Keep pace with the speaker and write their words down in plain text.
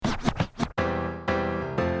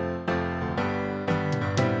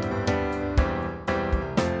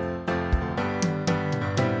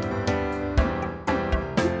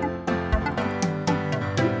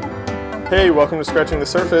Hey, welcome to Scratching the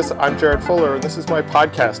Surface. I'm Jared Fuller, and this is my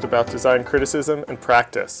podcast about design criticism and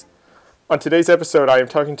practice. On today's episode, I am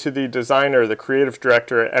talking to the designer, the creative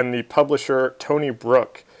director, and the publisher, Tony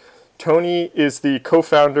Brook. Tony is the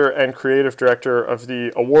co-founder and creative director of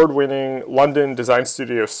the award-winning London design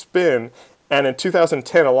studio Spin, and in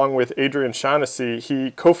 2010, along with Adrian Shaughnessy,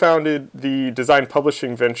 he co-founded the design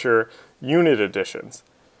publishing venture Unit Editions.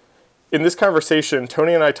 In this conversation,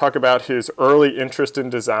 Tony and I talk about his early interest in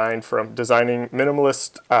design, from designing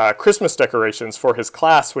minimalist Christmas decorations for his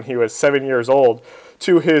class when he was 7 years old,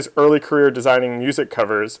 to his early career designing music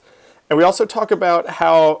covers. And we also talk about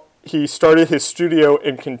how he started his studio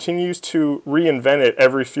and continues to reinvent it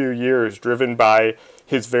every few years, driven by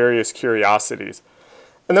his various curiosities.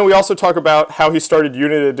 And then we also talk about how he started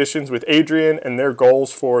Unit Editions with Adrian and their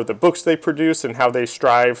goals for the books they produce and how they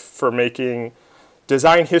strive for making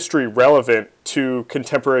design history relevant to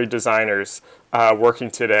contemporary designers working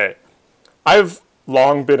today. I've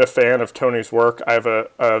long been a fan of Tony's work. I have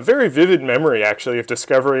a very vivid memory, actually, of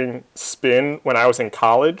discovering Spin when I was in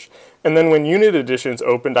college. And then when Unit Editions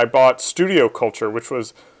opened, I bought Studio Culture, which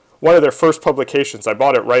was one of their first publications. I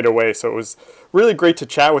bought it right away, so it was really great to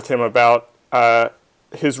chat with him about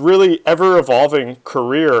his really ever-evolving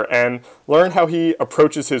career and learn how he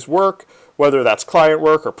approaches his work, whether that's client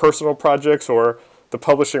work or personal projects or the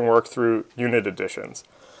publishing work through Unit Editions.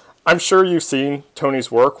 I'm sure you've seen Tony's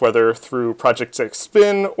work, whether through projects like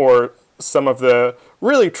Spin or some of the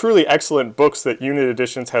really truly excellent books that Unit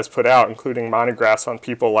Editions has put out, including monographs on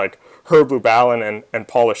people like Herb Lubalin and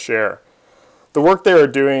Paula Scher. The work they are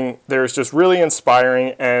doing there is just really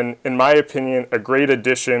inspiring and, in my opinion, a great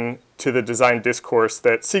addition to the design discourse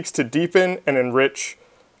that seeks to deepen and enrich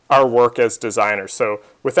our work as designers. So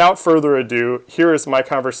without further ado, here is my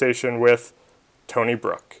conversation with Tony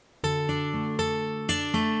Brook.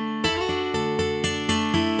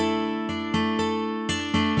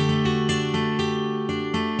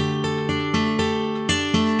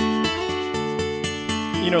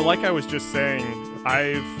 Like I was just saying,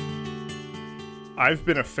 I've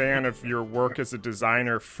been a fan of your work as a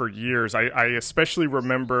designer for years. I especially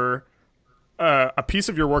remember a piece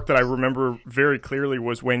of your work that I remember very clearly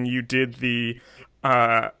was when you did the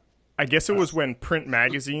I guess it was when Print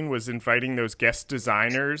Magazine was inviting those guest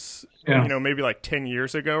designers, maybe like 10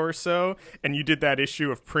 years ago or so, and you did that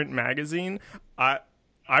issue of Print Magazine. I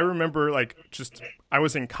remember I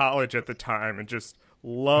was in college at the time and just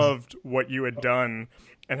loved what you had done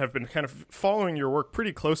and have been kind of following your work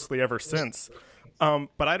pretty closely ever since.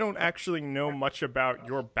 But I don't actually know much about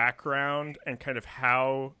your background and kind of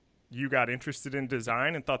how you got interested in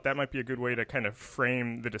design, and thought that might be a good way to kind of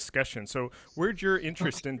frame the discussion. So where'd your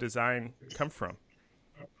interest in design come from?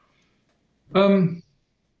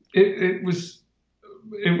 It was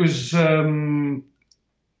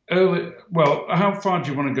early. Well, how far do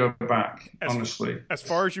you want to go back, honestly? As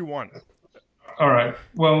far as you want. All right.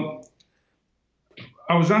 Well,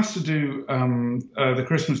 I was asked to do the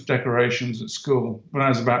Christmas decorations at school when I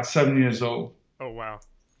was about 7 years old. Oh, wow.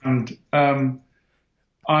 And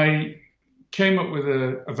I came up with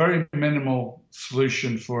a very minimal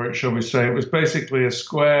solution for it, shall we say. It was basically a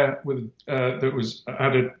square with that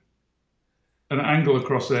had an angle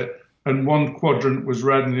across it, and one quadrant was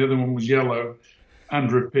red and the other one was yellow,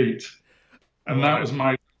 and repeat. And that was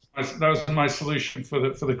my solution for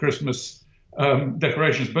the Christmas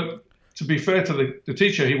decorations. But to be fair to the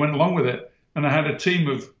teacher, he went along with it, and I had a team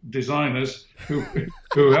of designers who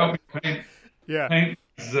helped me paint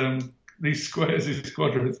these squares, these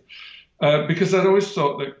quadrants, because I'd always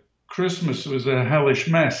thought that Christmas was a hellish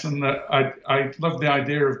mess, and that I loved the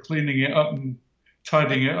idea of cleaning it up and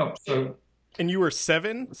tidying it up. So. And you were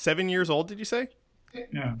 7 years old, did you say?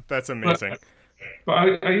 Yeah, that's amazing.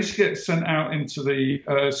 But I used to get sent out into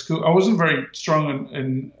the school. I wasn't very strong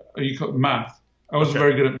in math. I wasn't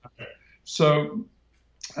very good at math. So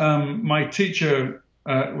my teacher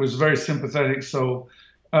was very sympathetic. So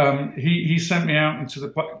he sent me out into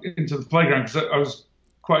the playground because I was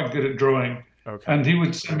quite good at drawing. Okay. And he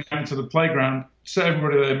would send me out to the playground, set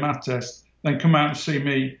everybody their math test, then come out and see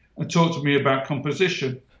me and talk to me about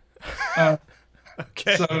composition.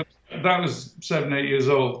 Okay. So that was 7, 8 years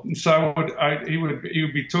old. And so he would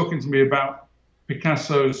be talking to me about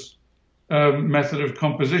Picasso's method of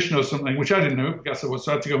composition or something, which I didn't know Picasso was,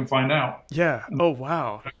 so I had to go and find out. Yeah. Oh,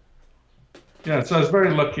 wow. Yeah, so I was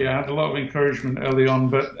very lucky. I had a lot of encouragement early on.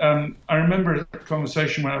 But I remember a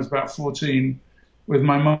conversation when I was about 14 with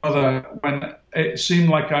my mother when it seemed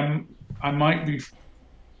like I might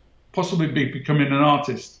possibly be becoming an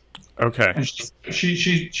artist. Okay. And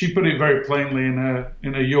she put it very plainly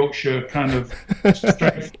in a Yorkshire kind of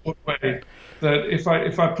straightforward way, that if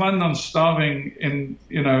I planned on starving and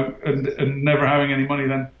never having any money,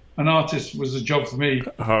 then an artist was a job for me.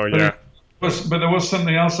 Oh yeah. But there was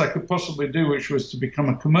something else I could possibly do, which was to become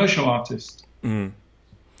a commercial artist. Mm.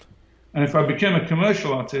 And if I became a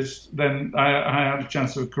commercial artist, then I had a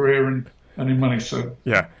chance of a career and earning money. So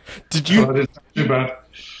yeah. I didn't do bad.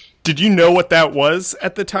 Did you know what that was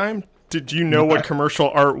at the time? Did you know what commercial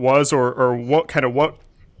art was, or what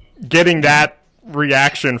getting that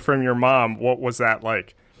reaction from your mom? What was that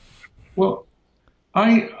like? Well,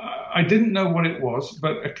 I didn't know what it was,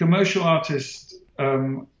 but a commercial artist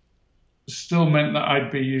still meant that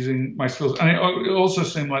I'd be using my skills, and it also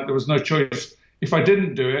seemed like there was no choice. If I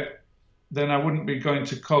didn't do it, then I wouldn't be going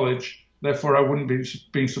to college. Therefore, I wouldn't be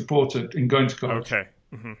being supported in going to college. Okay.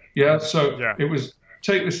 Mm-hmm. Yeah. So it was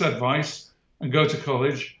take this advice and go to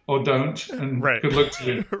college, or don't, and good luck to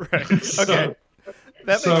you. Right. Okay.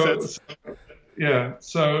 That makes sense.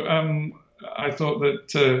 So I thought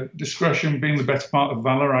that discretion being the better part of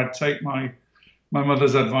valor, I'd take my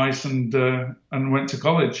mother's advice and went to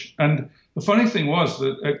college. And the funny thing was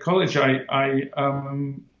that at college, I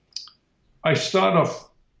started off.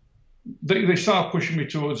 They started pushing me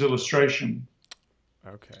towards illustration.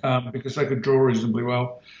 Okay. Because I could draw reasonably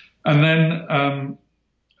well, and then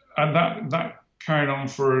that carried on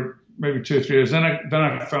for maybe 2 or 3 years. Then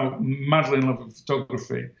I fell madly in love with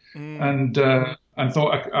photography, and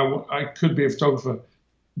thought I could be a photographer.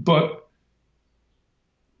 But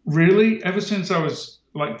really, ever since I was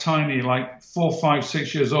like tiny, like 4, 5,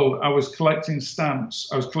 6 years old, I was collecting stamps.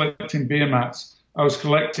 I was collecting beer mats. I was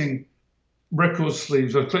collecting record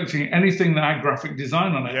sleeves. I was collecting anything that had graphic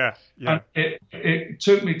design on it. Yeah. And it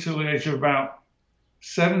took me till the age of about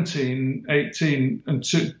 17, 18, and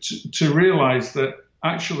to realize that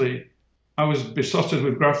actually I was besotted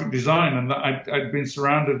with graphic design, and that I'd been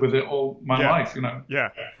surrounded with it all my life, Yeah,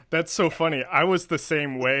 that's so funny. I was the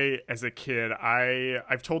same way as a kid.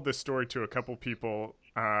 I've told this story to a couple people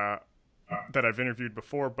that I've interviewed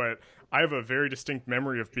before, but I have a very distinct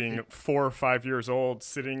memory of being 4 or 5 years old,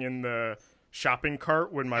 sitting in the shopping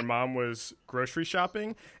cart when my mom was grocery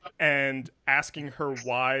shopping and asking her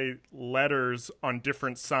why letters on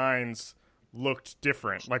different signs looked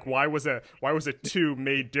different. Like why was a 2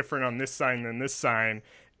 made different on this sign than this sign?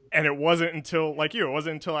 And it wasn't until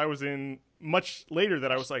I was in much later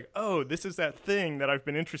that I was like, oh, this is that thing that I've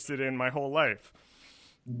been interested in my whole life.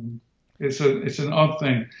 It's an odd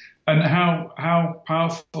thing. And how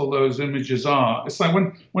powerful those images are. It's like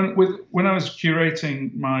when I was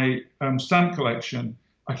curating my stamp collection,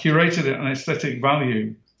 I curated it on aesthetic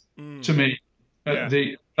value to me at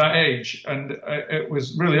that age, and it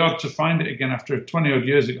was really odd to find it again after 20 odd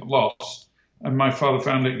years. It got lost, and my father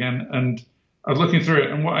found it again, and I was looking through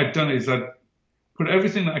it, and what I'd done is I'd put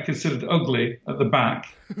everything that I considered ugly at the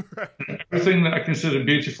back, everything that I considered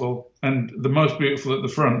beautiful, and the most beautiful at the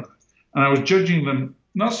front, and I was judging them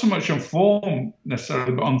not so much on form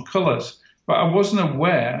necessarily, but on colours. But I wasn't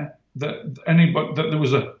aware that there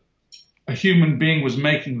was a human being was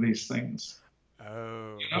making these things.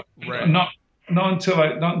 Oh, right. Not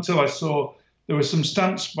until I saw there were some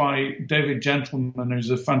stamps by David Gentleman, who's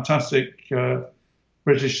a fantastic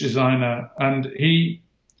British designer, and he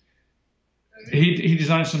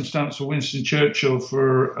designed some stamps for Winston Churchill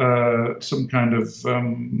for some kind of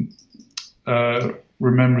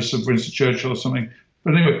remembrance of Winston Churchill or something.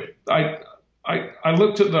 But anyway, I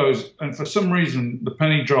looked at those, and for some reason the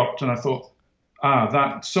penny dropped, and I thought,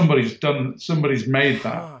 that somebody's made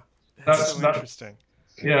that. That's so interesting.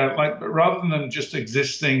 Yeah, like rather than just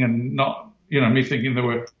existing and not, me thinking they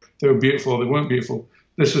were beautiful or they weren't beautiful.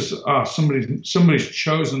 This was somebody's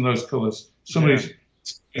chosen those colors. Somebody's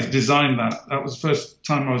designed that. That was the first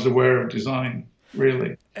time I was aware of design,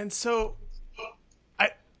 really. And so,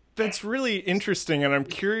 that's really interesting, and I'm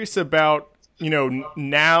curious about.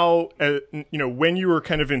 Now, when you were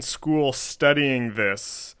kind of in school studying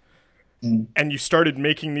this and you started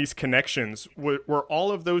making these connections, were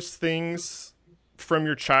all of those things from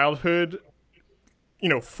your childhood,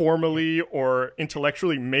 formally or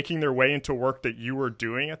intellectually making their way into work that you were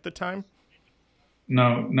doing at the time?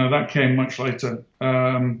 No, that came much later.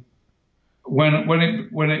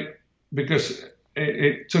 Because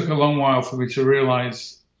it took a long while for me to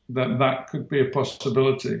realize that could be a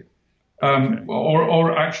possibility.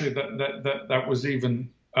 Or actually that was even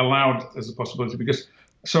allowed as a possibility, because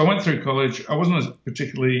so I went through college. I wasn't a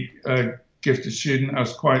particularly gifted student. I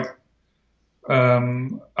was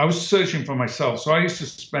I was searching for myself. So I used to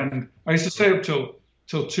stay up till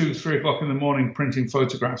till 2, 3 o'clock in the morning printing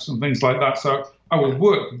photographs and things like that. So I would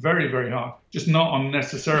work very, very hard, just not on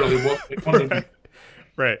necessarily what they wanted.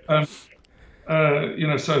 Right. So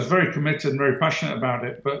I was very committed and very passionate about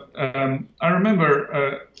it. But I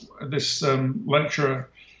remember this lecturer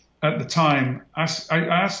at the time, I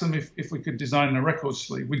asked them if we could design a record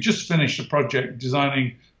sleeve. We just finished a project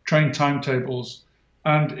designing train timetables,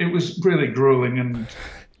 and it was really grueling and,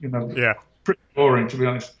 pretty boring, to be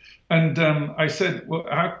honest. And I said, well,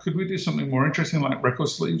 how could we do something more interesting like record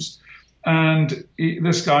sleeves? And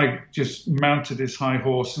this guy just mounted his high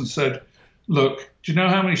horse and said, look, do you know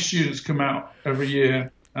how many students come out every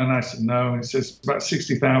year? And I said, no. And he says, about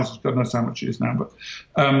 60,000. God knows how much it is now. But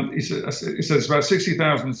he says, it's about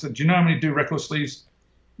 60,000. I said, do you know how many do record sleeves?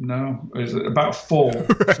 No. It's about 4.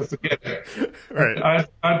 So forget it. Right. I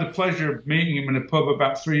had the pleasure of meeting him in a pub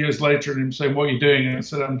about 3 years later and him saying, what are you doing? And I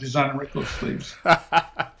said, I'm designing record sleeves.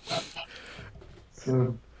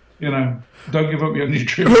 So, don't give up your new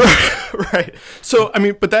dream. Right. So, I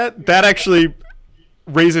mean, but that actually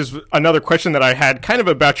raises another question that I had kind of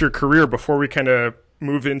about your career before we kind of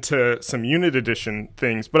move into some Unit Edition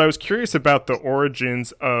things. But I was curious about the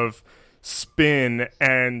origins of Spin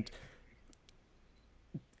and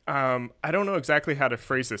I don't know exactly how to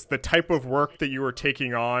phrase this, the type of work that you were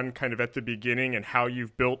taking on kind of at the beginning and how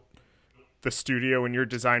you've built the studio and your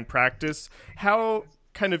design practice. How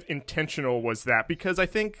kind of intentional was that? Because I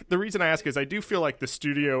think the reason I ask is I do feel like the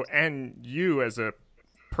studio and you as a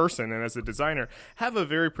person and as a designer have a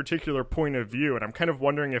very particular point of view, and I'm kind of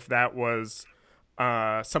wondering if that was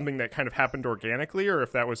something that kind of happened organically or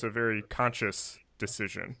if that was a very conscious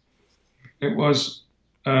decision. It was.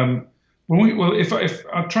 If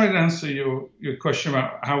I'll try to answer your question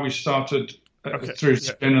about how we started through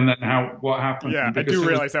Spin and then what happened. Yeah, I do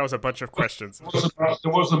realize that was a bunch of questions.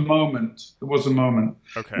 There was a moment.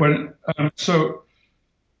 Okay. When so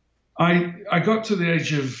I got to the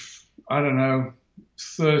age of, I don't know,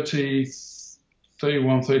 30,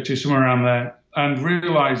 31, 32, somewhere around there, and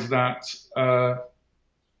realized that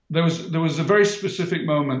there was a very specific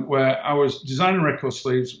moment where I was designing record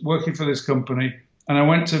sleeves, working for this company, and I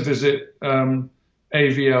went to visit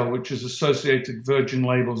AVL, which is Associated Virgin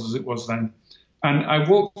Labels as it was then. And I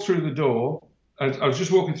walked through the door. I was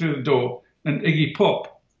just walking through the door, and Iggy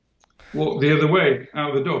Pop walked the other way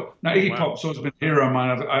out of the door. Now, Iggy Pop's always been a hero of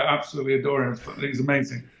mine. I absolutely adore him. I think he's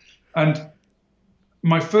amazing. And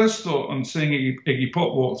my first thought on seeing Iggy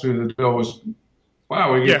Pop walk through the door was,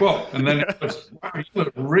 wow, Iggy Pop. And then it was, wow, you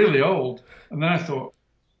look really old. And then I thought,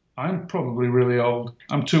 I'm probably really old.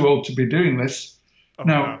 I'm too old to be doing this. Oh,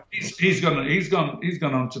 now, wow. he's gone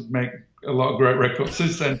on to make a lot of great records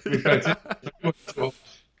since then, to be fair to him.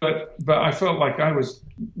 But I felt like I was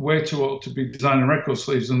way too old to be designing record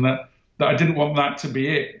sleeves, and that I didn't want that to be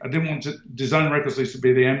it. I didn't want to design record sleeves to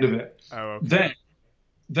be the end of it. Oh, okay.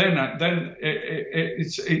 Then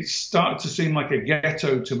it started to seem like a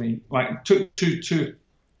ghetto to me. Like it took a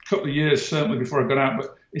couple of years certainly before I got out,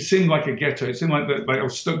 but it seemed like a ghetto. It seemed like I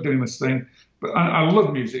was stuck doing this thing. But I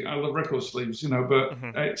love music. I love record sleeves, but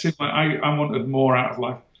it seemed like I wanted more out of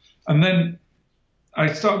life. And then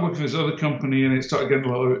I started working for this other company, and it started getting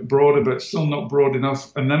a little bit broader, but still not broad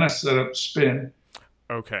enough. And then I set up Spin,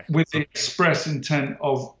 with the express intent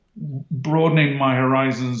of broadening my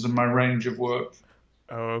horizons and my range of work.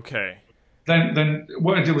 Oh, okay. Then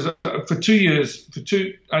what I did was for 2 years,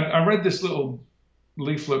 I read this little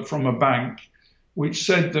leaflet from a bank, which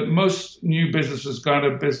said that most new businesses go out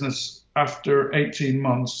of business after 18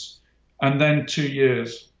 months and then 2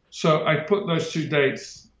 years. So I put those 2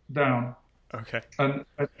 dates down. Okay. And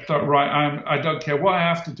I thought, right, I don't care what I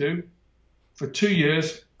have to do. For 2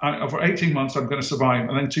 years, for 18 months, I'm going to survive.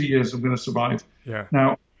 And then 2 years, I'm going to survive. Yeah.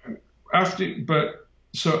 Now,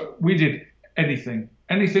 so we did anything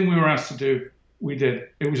we were asked to do, we did.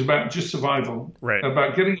 It was about just survival. Right.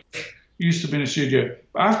 About getting used to being in a studio.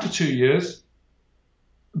 But after 2 years,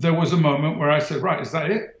 there was a moment where I said, right, is that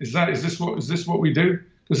it? Is this what we do?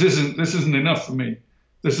 Because this isn't enough for me.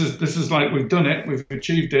 This is like we've done it, we've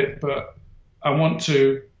achieved it, but I want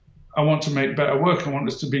to make better work. I want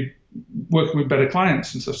us to be working with better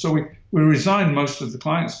clients and stuff. So we resigned most of the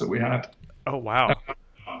clients that we had. Oh wow!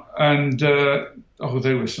 And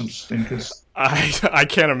they were some stinkers. I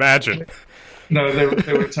can't imagine. No, they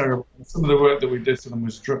were terrible. Some of the work that we did for them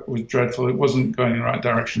was dreadful. It wasn't going in the right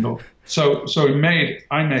direction at all. So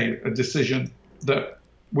I made a decision that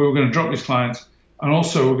we were going to drop these clients, and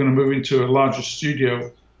also we're going to move into a larger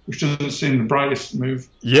studio, which doesn't seem the brightest move.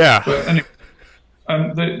 Yeah. But anyway,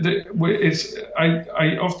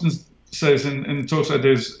 I often say this in talks I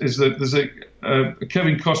do is that there's a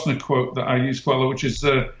Kevin Costner quote that I use quite a lot, which is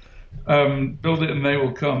build it and they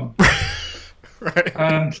will come. Right.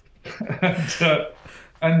 And, uh,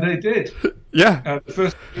 and they did. Yeah.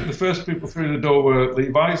 The first people through the door were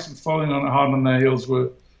Levi's, and following on hard on their heels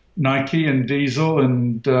were Nike and Diesel,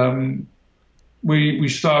 and we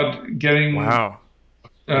started getting Wow.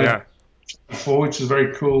 Yeah. which is a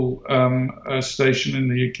very cool station in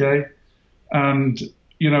the UK, and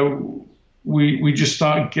we just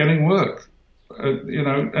started getting work, and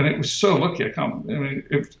it was so lucky. I mean,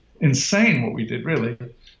 it's insane what we did, really,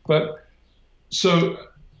 but so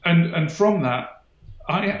and from that.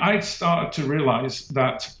 I started to realize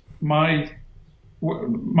that my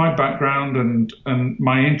background and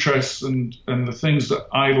my interests and the things that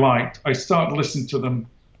I liked, I started listening to them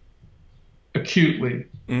acutely,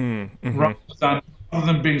 Mm-hmm. rather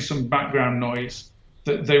than being some background noise.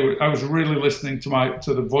 That I was really listening to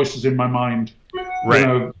the voices in my mind.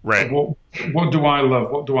 Right. Right. What do I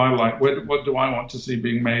love? What do I like? What do I want to see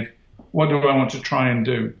being made? What do I want to try and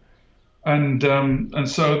do? And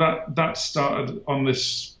so that started on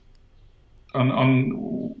this on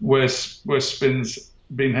where Spin's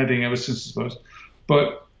been heading ever since, I suppose.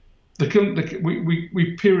 But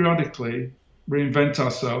we periodically reinvent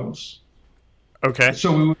ourselves. Okay.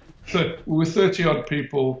 So we were 30 odd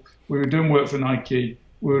people. We were doing work for Nike.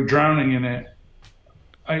 We were drowning in it.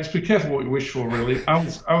 It's be careful what you wish for, really.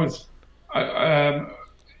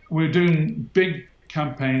 We were doing big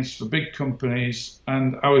campaigns for big companies,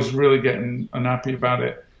 and I was really getting unhappy about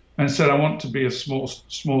it, and said I want to be a small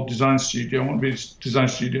design studio. I want to be a design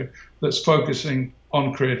studio that's focusing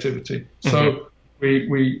on creativity. Mm-hmm. So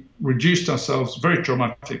we reduced ourselves, very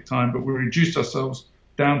traumatic time, but we reduced ourselves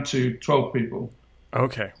down to 12 people.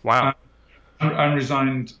 Okay. Wow. And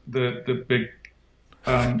resigned the big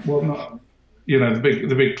the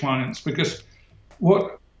big clients, because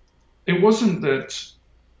it wasn't that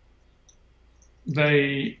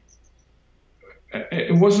it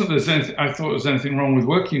wasn't I thought there was anything wrong with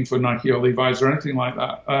working for Nike or Levi's or anything like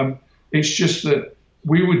that. It's just that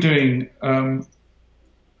we were doing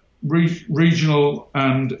regional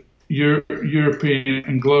and European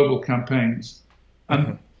and global campaigns,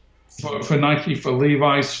 and for Nike, for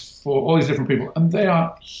Levi's, for all these different people, and they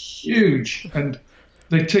are huge, and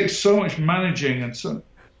they take so much managing, and so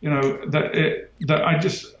that I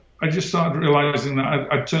just started realizing that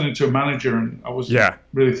I turned into a manager, and I wasn't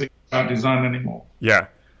really thinking about design anymore. Yeah.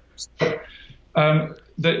 So,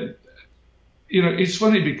 it's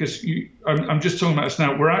funny because I'm just talking about this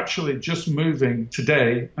now. We're actually just moving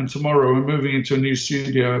today, and tomorrow we're moving into a new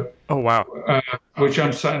studio. Oh wow! Which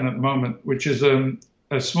I'm sat in at the moment, which is a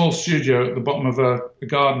small studio at the bottom of a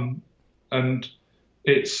garden, and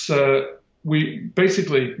it's we've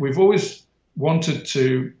always wanted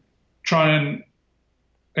to try and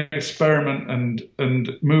experiment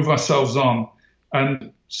and move ourselves on,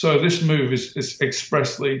 and so this move is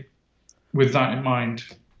expressly with that in mind.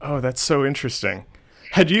 Oh, that's so interesting.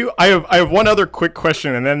 I have one other quick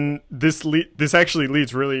question, and then this actually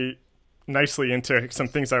leads really nicely into some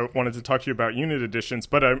things I wanted to talk to you about unit editions.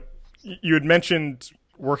 But you had mentioned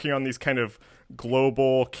working on these kind of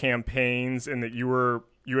global campaigns, and that you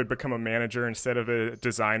had become a manager instead of a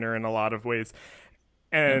designer in a lot of ways.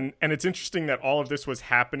 And it's interesting that all of this was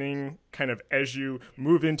happening kind of as you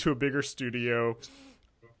move into a bigger studio,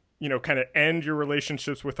 kind of end your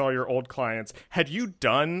relationships with all your old clients. Had you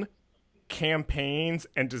done campaigns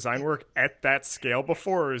and design work at that scale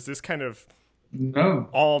before, or is this kind of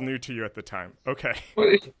all new to you at the time? Okay.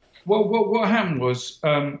 Well, what happened was,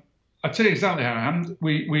 I'll tell you exactly how it happened.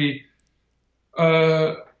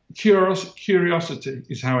 Curiosity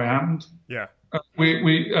is how it happened. Yeah.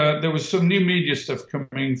 There was some new media stuff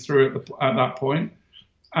coming through at that point,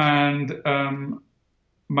 and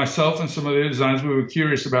myself and some of the designers, we were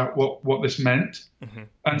curious about what this meant. Mm-hmm.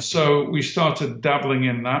 And so we started dabbling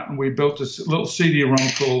in that, and we built a little CD-ROM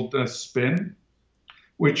called Spin,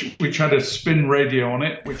 which had a Spin radio on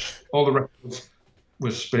it, which all the records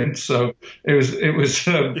was Spin. So it was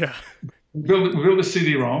we built a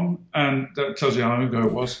CD-ROM, and that tells you how long ago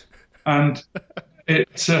it was. And it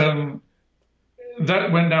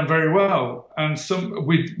that went down very well. And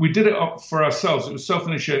we did it up for ourselves. It was a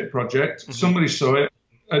self-initiated project. Mm-hmm. Somebody saw it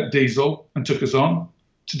at Diesel and took us on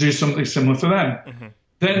to do something similar for them. Mm-hmm.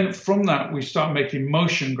 Then from that, we started making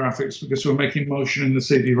motion graphics, because we were making motion in the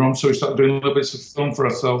CD-ROM. So we started doing little bits of film for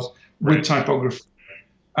ourselves with typography.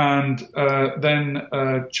 And then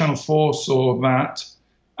Channel 4 saw that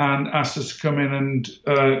and asked us to come in and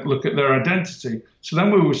look at their identity. So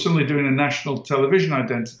then we were suddenly doing a national television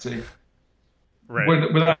identity,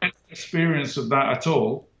 without any experience of that at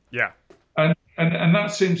all. Yeah. And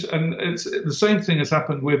that seems, and it's the same thing has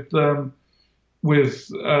happened with with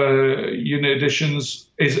Unit Editions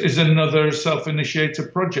is another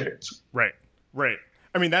self-initiated project. Right, right.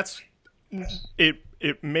 I mean, that's it.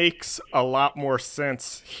 It makes a lot more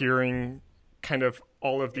sense hearing kind of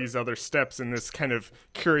all of these other steps and this kind of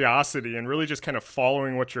curiosity and really just kind of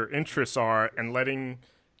following what your interests are and letting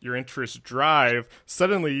your interests drive.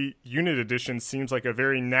 Suddenly, Unit Edition seems like a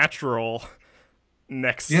very natural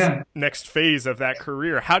next phase of that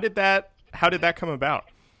career. How did that come about?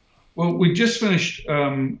 Well, we just finished.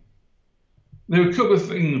 There were a couple of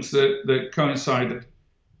things that coincided.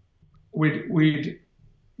 We'd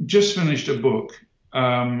just finished a book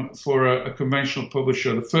for a conventional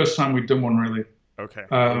publisher. The first time we'd done one, really. Okay.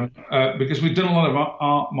 Because we'd done a lot of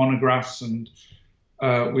art monographs, and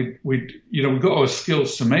we got our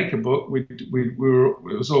skills to make a book. It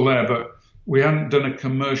was all there, but we hadn't done a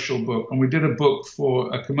commercial book, and we did a book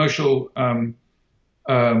for a commercial, a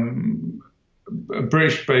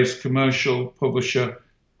British-based commercial publisher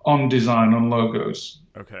on design, on logos.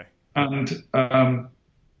 Okay. And I'm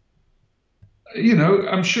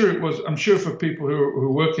sure for people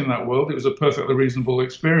who work in that world, it was a perfectly reasonable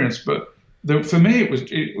experience. But for me,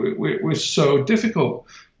 it was so difficult.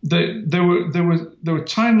 There were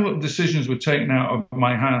tiny little decisions were taken out of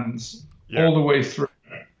my hands all the way through.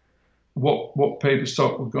 What paper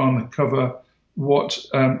stock would go on the cover, what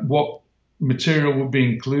material would be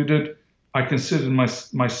included. I considered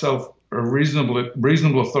myself a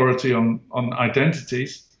reasonable authority on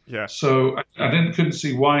identities. Yeah. So I couldn't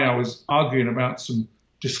see why I was arguing about some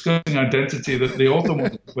disgusting identity that the author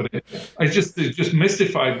wanted to put in. It just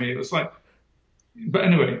mystified me. It was like, but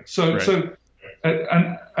anyway, so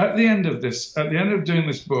and at the end of doing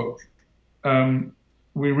this book,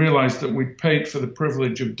 we realized that we'd paid for the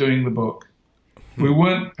privilege of doing the book. We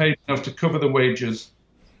weren't paid enough to cover the wages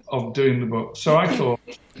of doing the book. So I thought,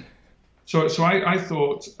 I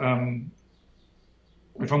thought, if I'm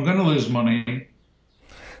going to lose money,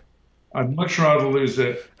 I'd much rather lose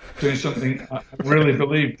it doing something I really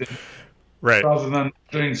believed in, right, rather than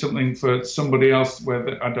doing something for somebody else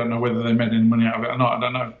where I don't know whether they made any money out of it or not. I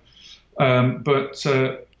don't know.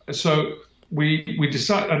 So we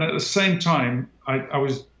decided, and at the same time, I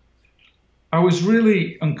was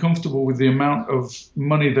really uncomfortable with the amount of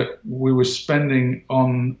money that we were spending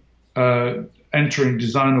on entering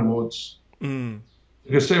design awards,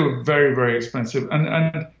 because they were very, very expensive.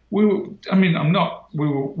 And we were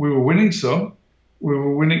winning some. We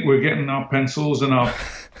were getting our pencils and our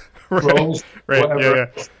rolls,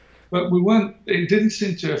 whatever. Yeah. But we weren't. It didn't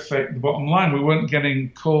seem to affect the bottom line. We weren't getting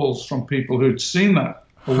calls from people who'd seen that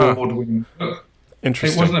award-winning book.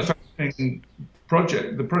 Interesting. It wasn't affecting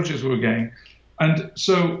the projects we were getting. And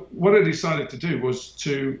so what I decided to do was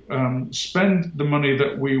to spend the money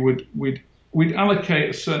that we'd allocate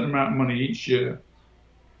a certain amount of money each year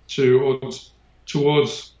towards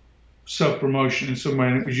self-promotion in some way,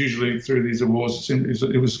 and it was usually through these awards.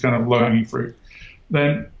 It was kind of low-hanging fruit.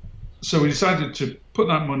 So we decided to put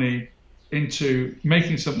that money into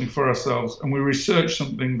making something for ourselves, and we researched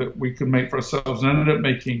something that we could make for ourselves, and ended up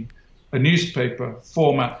making a newspaper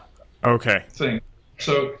format thing.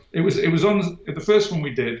 So it was on the first one we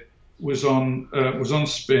did was on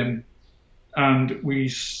Spin, and we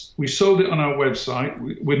sold it on our website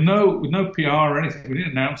with no PR or anything. We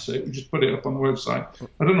didn't announce it. We just put it up on the website.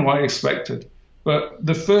 I don't know what I expected, but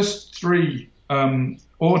the first 3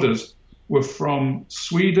 orders were from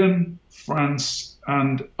Sweden, France,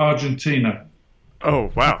 and Argentina. Oh,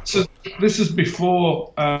 wow. So this is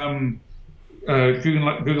before Google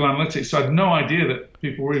Analytics. So I had no idea that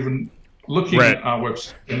people were even looking at our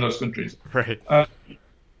website in those countries. Right.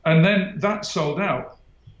 And then that sold out.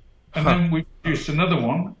 And then we produced another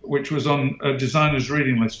one, which was on a designers'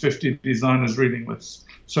 reading list, 50 designers' reading lists.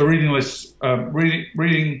 So reading lists,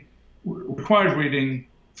 required reading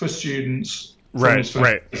for students. Right,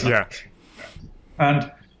 yeah.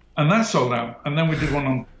 And that sold out. And then we did one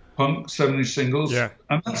on punk, 70 singles,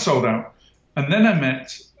 and that sold out. And then I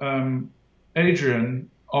met Adrian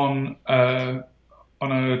on a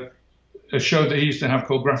show that he used to have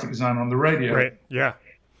called Graphic Design on the radio. Right, yeah.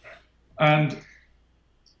 And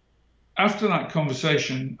after that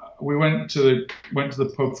conversation, we went to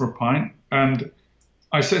the pub for a pint, and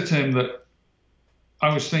I said to him that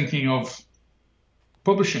I was thinking of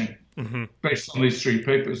publishing based on these 3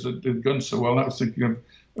 papers that had gone so well. I was thinking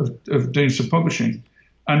of doing some publishing,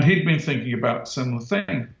 and he'd been thinking about a similar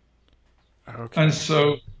thing. Okay. And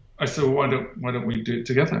so I said, well, why don't we do it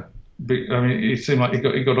together? I mean, it seemed like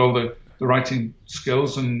he got all the writing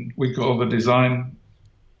skills, and we got all the design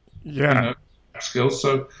skills.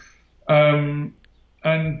 So, and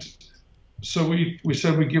so we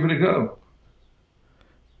said we'd give it a go.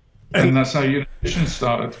 And that's how Unit Edition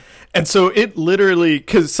started. And so it literally,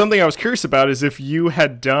 because something I was curious about is if you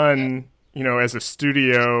had done, as a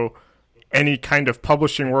studio, any kind of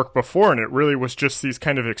publishing work before, and it really was just these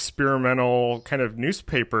kind of experimental kind of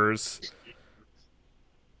newspapers.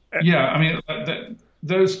 Yeah, I mean,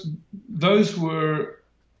 those were,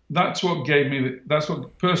 that's what gave me, that's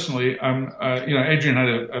what personally, Adrian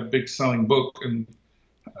had a big selling book, and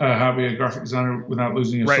How to Be a Graphic Designer Without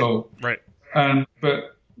Losing Your Soul. Right.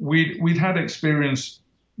 But we'd had experience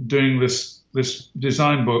doing this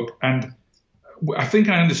design book, and I think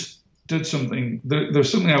I understood something.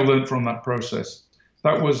 There's something I learned from that process.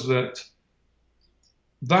 That was that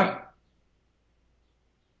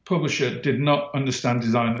publisher did not understand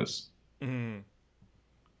designers. Mm-hmm.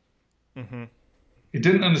 Mm-hmm. He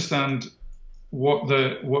didn't understand what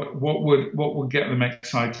would get them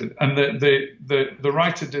excited, and the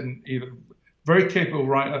writer didn't either. Very capable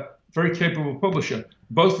writer, very capable publisher,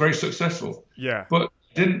 both very successful. Yeah. But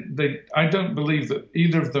I don't believe that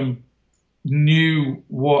either of them knew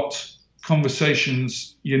what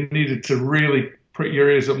conversations you needed to really put your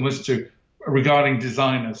ears up and listen to regarding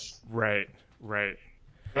designers. Right.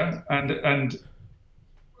 Yeah? And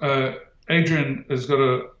Adrian has got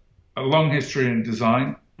a long history in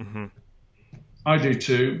design. Mm-hmm. I do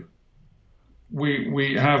too.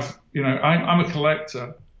 We have, I'm a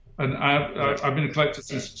collector. And I've been a collector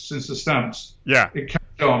since the stamps. Yeah. It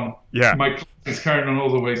carried on. Yeah. My collection's carried on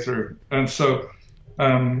all the way through. And so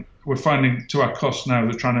we're finding to our cost now,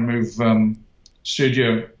 they're trying to move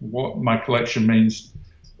studio. What my collection means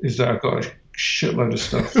is that I've got a shitload of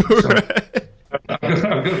stuff. So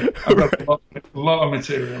I've got a lot of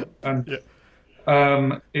material.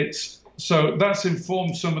 And so that's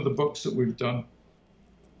informed some of the books that we've done.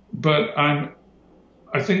 But I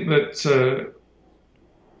think that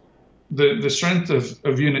the strength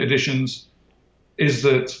of Unit Editions is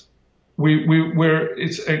that we were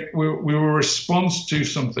a response to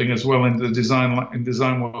something as well in the design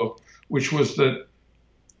world, which was that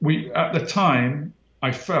we at the time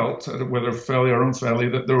I felt, whether fairly or unfairly,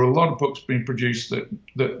 that there were a lot of books being produced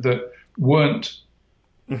that weren't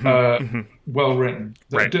well written.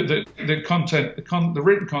 Right. The content, the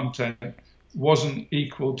written content wasn't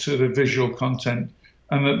equal to the visual content,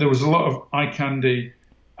 and that there was a lot of eye candy.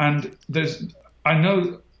 And I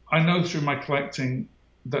know through my collecting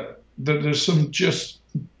that there's some just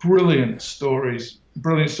brilliant stories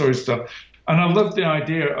stuff. And I love the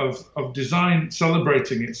idea of design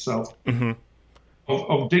celebrating itself, mm-hmm.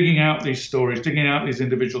 of digging out these stories, digging out these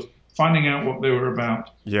individuals, finding out what they were about.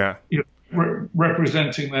 Yeah.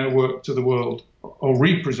 Representing their work to the world, or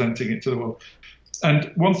representing it to the world.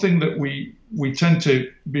 And one thing that we tend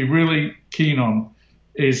to be really keen on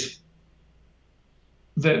is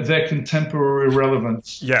their contemporary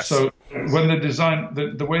relevance. Yes. So when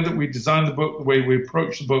the way that we design the book, the way we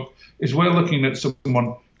approach the book, is we're looking at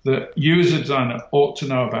someone that you as a designer ought to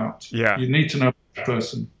know about. Yeah. You need to know that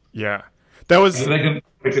person. Yeah. They're going to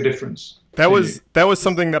make a difference. That was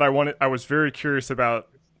something that I was very curious about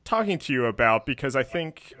talking to you about, because I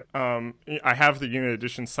think I have the Unit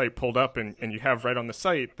Edition site pulled up, and you have right on the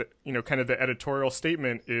site that, kind of the editorial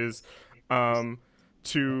statement is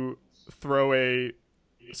to throw a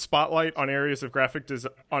spotlight on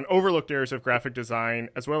on overlooked areas of graphic design,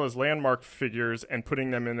 as well as landmark figures, and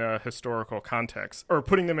putting them in a historical context, or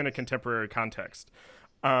putting them in a contemporary context.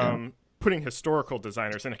 Putting historical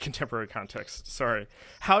designers in a contemporary context. Sorry.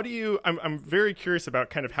 How do you? I'm very curious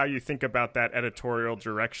about kind of how you think about that editorial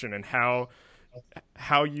direction, and how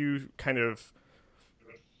you kind of,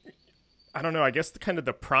 I don't know, I guess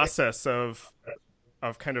the process of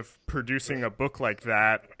kind of producing a book like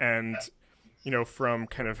that, and from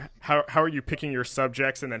kind of how are you picking your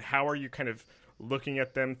subjects, and then how are you kind of looking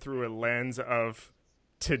at them through a lens of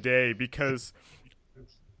today? Because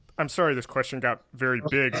I'm sorry this question got very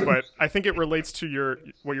big, but I think it relates to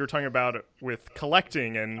what you were talking about with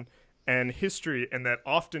collecting and history, and that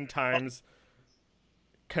oftentimes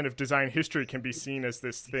kind of design history can be seen as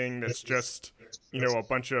this thing that's just, a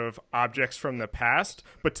bunch of objects from the past,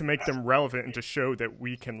 but to make them relevant and to show that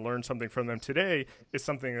we can learn something from them today is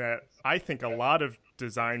something that I think a lot of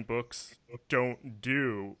design books don't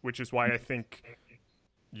do, which is why I think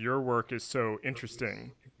your work is so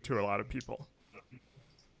interesting to a lot of people.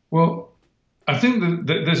 Well, I think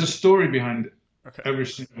that there's a story behind every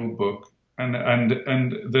single book, and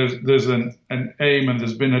there's an aim, and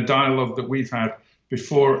there's been a dialogue that we've had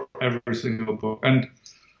before every single book. And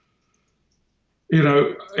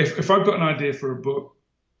if I've got an idea for a book,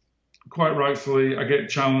 quite rightfully, I get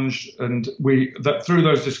challenged, and through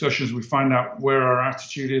those discussions we find out where our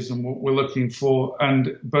attitude is and what we're looking for.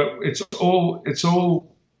 But it's all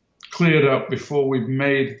cleared up before we've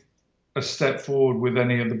made a step forward with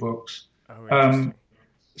any of the books. Oh, interesting.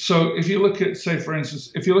 So if you look at, say, for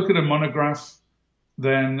instance, if you look at a monograph,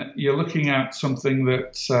 then you're looking at something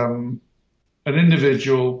that's an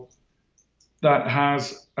individual that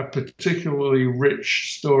has a particularly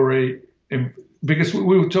rich story. Because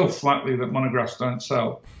we were told flatly that monographs don't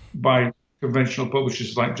sell by conventional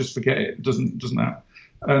publishers, like just forget it, it doesn't happen.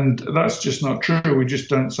 And that's just not true. We just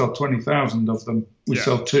don't sell 20,000 of them. We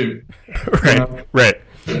sell 2. Right, right.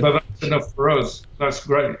 But that's enough for us. That's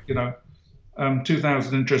great,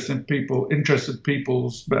 2,000 interested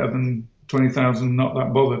people's better than 20,000 not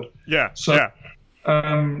that bothered. Yeah. So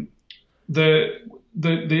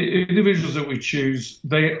the individuals that we choose,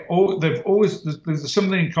 they've always, there's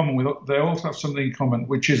something in common with. They all have something in common,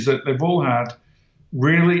 which is that they've all had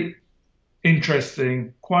really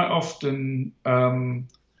interesting, quite often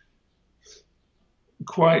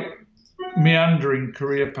quite meandering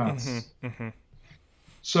career paths. Mm-hmm, mm-hmm.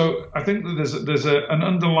 So I think that there's an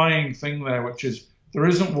underlying thing there, which is there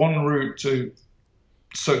isn't one route to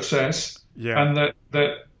success, and that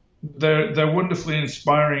they're wonderfully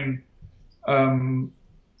inspiring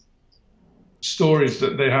stories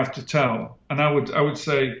that they have to tell. And I would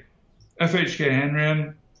say F.H.K.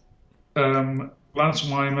 Henrian, Lance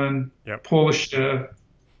Wyman, Paula Scher,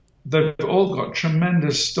 they've all got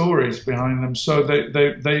tremendous stories behind them. So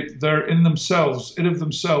they're in of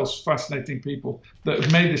themselves fascinating people that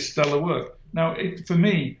have made this stellar work. Now, for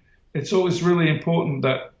me, it's always really important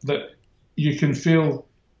that you can feel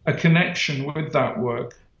a connection with that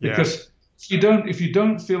work, because if you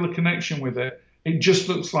don't feel a connection with it, it just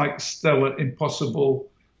looks like stellar, impossible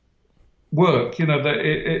work. I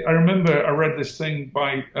remember I read this thing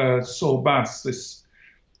by Saul Bass.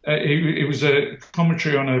 It was a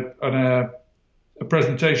commentary on a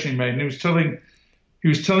presentation he made, and he was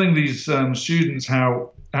telling these students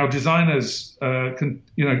how designers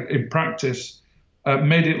in practice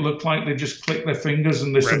made it look like they just clicked their fingers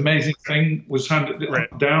and this amazing thing was handed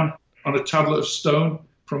down on a tablet of stone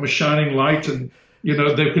from a shining light, and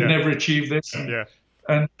they could never achieve this.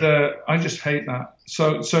 And I just hate that.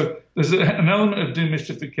 So there's an element of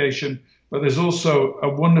demystification, but there's also a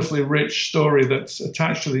wonderfully rich story that's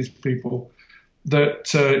attached to these people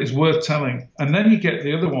that is worth telling. And then you get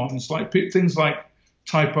the other ones, like things like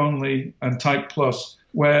Type Only and Type Plus,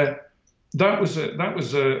 where that was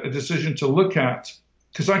a decision to look at,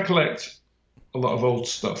 because I collect a lot of old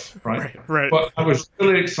stuff, right? But I was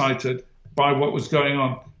really excited by what was going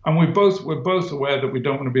on, and we're both aware that we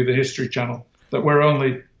don't want to be the History Channel, that we're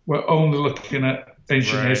only looking at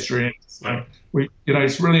ancient history.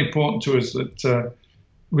 It's really important to us that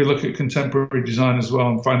we look at contemporary design as well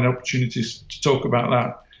and find opportunities to talk about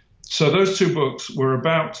that. So those 2 books were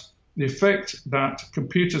about the effect that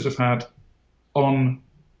computers have had on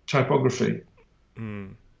typography.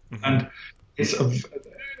 Mm-hmm. And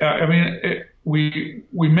we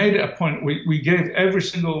made it a point. We gave every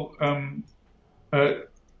single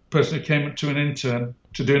person who came to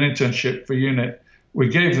do an internship for UNIT, we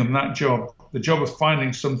gave them that job, the job of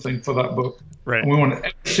finding something for that book. And we wanted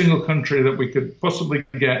every single country that we could possibly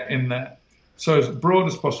get in there, so as broad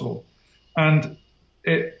as possible. And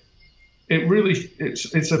it's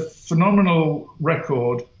a phenomenal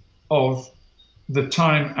record of the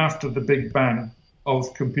time after the Big Bang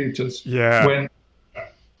of computers. When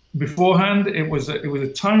beforehand it was a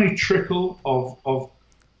tiny trickle of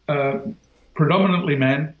predominantly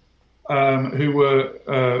men who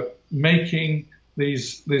were making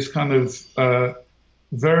these kind of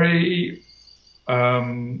very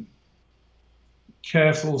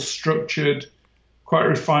careful, structured, quite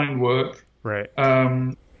refined work.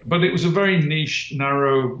 But it was a very niche,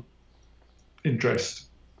 narrow interest.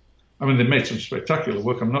 I mean, they made some spectacular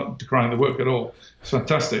work. I'm not decrying the work at all. It's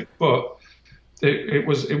fantastic, but it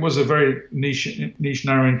was a very niche,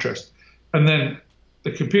 narrow interest. And then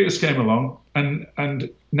the computers came along, and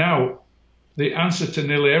now the answer to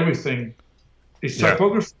nearly everything is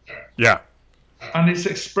typography. And it's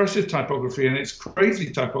expressive typography, and it's crazy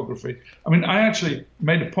typography. I mean, I actually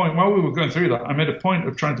made a point while we were going through that. I made a point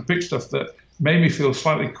of trying to pick stuff that made me feel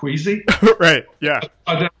slightly queasy. I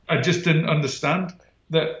just didn't understand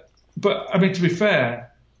that. But I mean, to be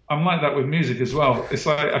fair, I'm like that with music as well. It's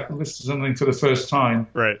like I can listen to something for the first time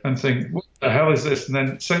and think, what the hell is this? And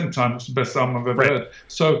then second time, it's the best album I've ever heard.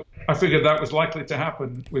 So I figured that was likely to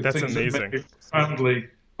happen with things that made me profoundly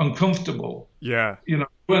uncomfortable. It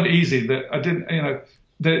weren't easy. That I didn't,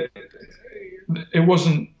 that it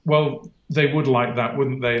wasn't, well, they would like that,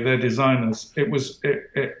 wouldn't they? They're designers. It was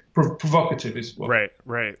provocative is what.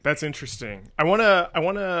 Right. That's interesting. I want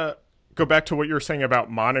to go back to what you were saying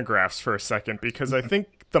about monographs for a second, because I think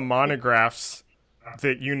the monographs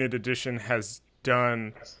that Unit Edition has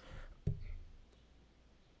done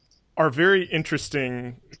are very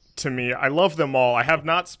interesting to me. I love them all. I have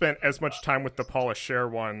not spent as much time with the Paula Scher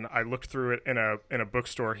one. I looked through it in a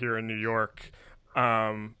bookstore here in New York,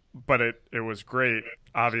 but it was great,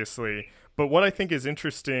 obviously. But what I think is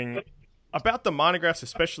interesting about the monographs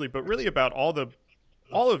especially, but really about all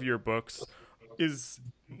of your books, is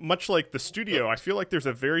much like the studio. I feel like there's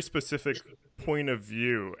a very specific point of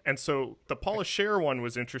view. And so the Paula Scher one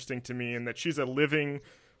was interesting to me in that she's a living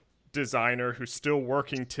designer who's still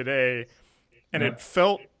working today. And it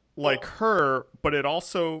felt like her, but it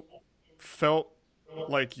also felt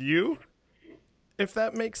like you, if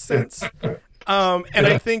that makes sense. And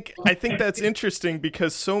I think that's interesting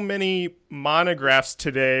because so many monographs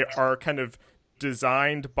today are kind of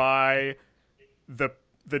designed by the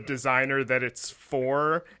designer that it's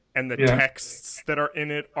for, and the texts that are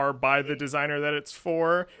in it are by the designer that it's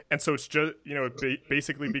for. And so it's just, it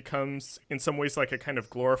basically becomes in some ways like a kind of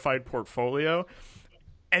glorified portfolio.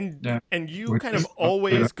 And you kind of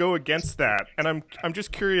always go against that. And I'm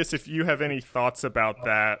just curious if you have any thoughts about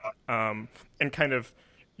that, and kind of,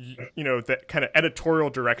 that kind of editorial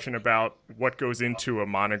direction about what goes into a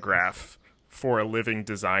monograph for a living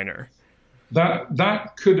designer.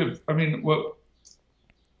 That could have,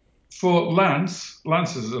 for Lance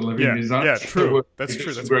is a living designer. Yeah, true. That's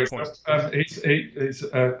true. That's a great point. He's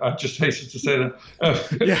I just hasten to say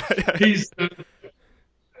that. He's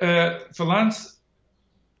for Lance.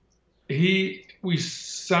 We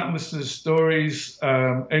sat and listened to stories.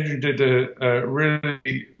 Adrian did a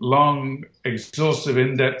really long, exhaustive,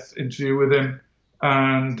 in-depth interview with him,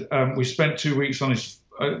 and we spent 2 weeks on his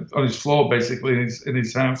floor, basically in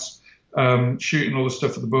his house, shooting all the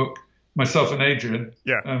stuff for the book. Myself and Adrian.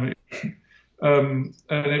 And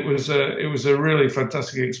it was a really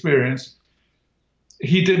fantastic experience.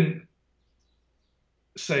 He didn't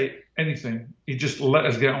say anything. He just let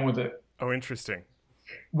us get on with it. Oh, interesting.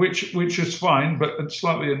 Which is fine, but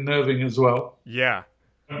slightly unnerving as well. Yeah.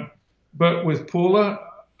 But with Paula,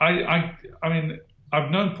 I mean,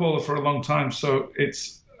 I've known Paula for a long time, so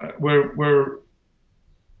it's we're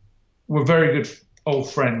very good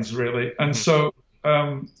old friends, really. And so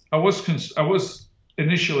I was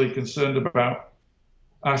initially concerned about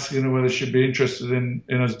asking her whether she'd be interested in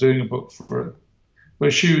us doing a book for her,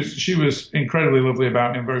 but she was incredibly lovely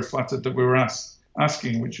about it and very flattered that we were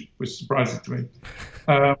asking, which was surprising to me,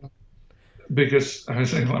 because I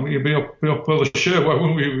was saying, you'd be up Paula Scher, why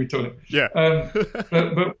wouldn't we be talking? Yeah.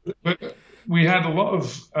 But we had a lot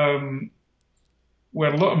of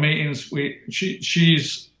meetings.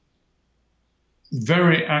 She's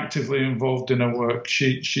very actively involved in her work.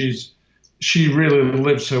 She really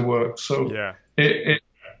lives her work. So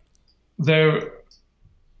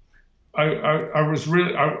I was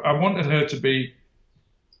really I wanted her to be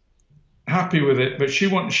happy with it, but she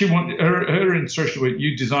wanted her instruction was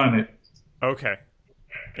you design it. Okay.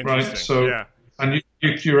 Right. So and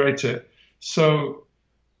you curate it. So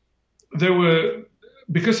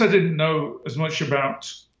because I didn't know as much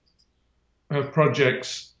about her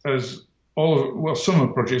projects as some of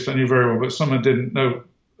the projects I knew very well, but some I didn't know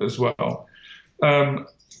as well.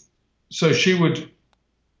 So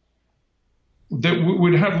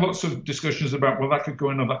we'd have lots of discussions about, well, that could go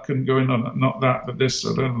in or that couldn't go in, or not that, but this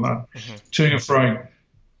or that, toing and froing.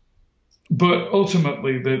 But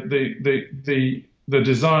ultimately, the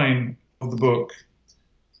design of the book,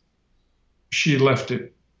 she left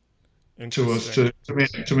it to us, to me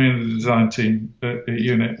and the design team at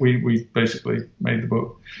Unit. We basically made the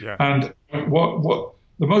book. Yeah. And what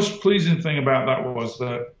the most pleasing thing about that was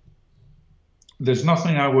that there's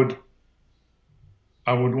nothing I want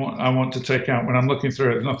to take out when I'm looking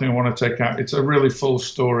through it. There's nothing I want to take out. It's a really full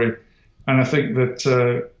story, and I think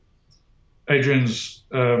that Adrian's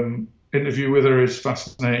interview with her is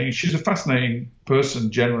fascinating. She's a fascinating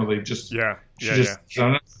person generally. She's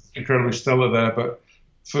incredibly stellar there. But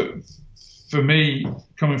for me,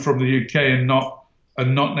 coming from the UK and not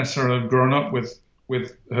necessarily grown up with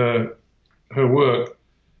her work,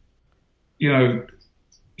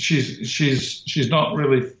 she's not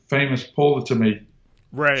really famous Paula to me.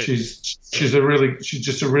 Right. She's just a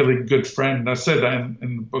really good friend. I said that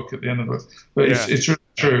in the book at the end of it, but it's really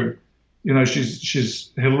true.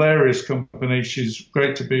 She's hilarious company. She's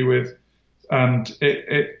great to be with, and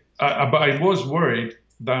but I was worried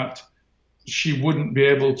that she wouldn't be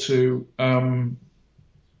able to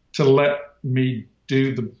let me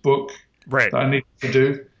do the book that I needed to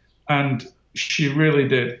do, and she really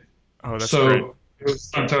did. Oh, that's great. It was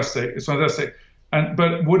fantastic. It's fantastic.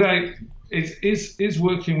 But is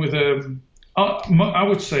working with I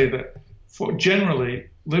would say that generally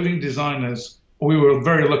living designers, we were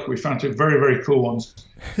very lucky. We found two very, very cool ones.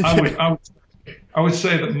 I would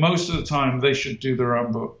say that most of the time they should do their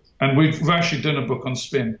own book. And we've actually done a book on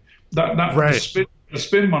spin. Right. The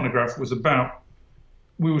spin monograph was about,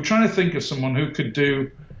 we were trying to think of someone who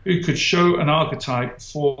could show an archetype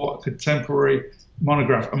for a contemporary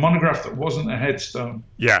monograph, a monograph that wasn't a headstone.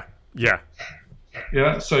 Yeah.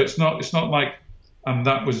 So it's not like, and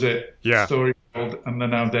that was it. Yeah. Story told, and they're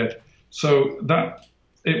now dead. So that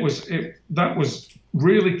was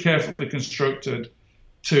really carefully constructed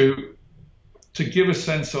to give a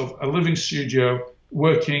sense of a living studio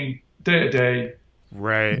working day to day.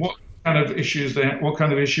 Right. What kind of issues they have, what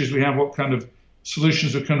kind of issues we have, what kind of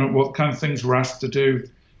solutions we come up, what kind of things we're asked to do.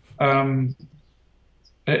 It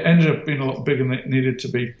ended up being a lot bigger than it needed to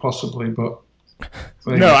be, possibly, but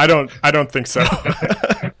no, I don't think so.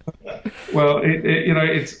 Well,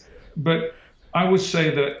 but I would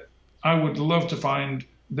say that I would love to find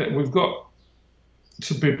that we've got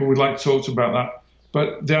some people would like to talk to about that,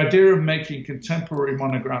 but the idea of making contemporary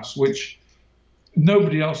monographs, which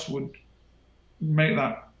nobody else would make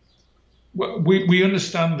that. We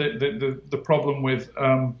understand the problem with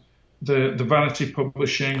the vanity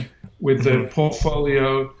publishing, with the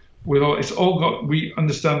portfolio, with all it's all got. We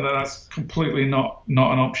understand that that's completely not an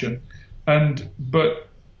option, but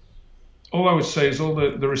all I would say is all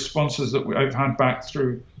the responses that I've had back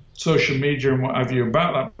through social media and what have you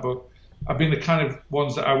about that book have been the kind of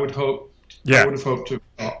ones that I would have hoped to have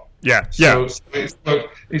got. Yeah. So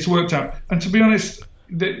it's worked out. And to be honest,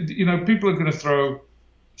 people are going to throw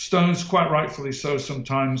stones, quite rightfully so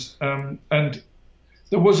sometimes. And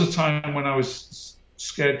there was a time when I was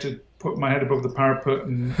scared to put my head above the parapet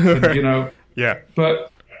and Yeah.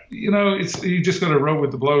 But it's you just got to roll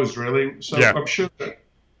with the blows, really. So I'm sure that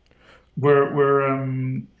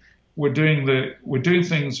we're doing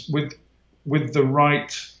things with the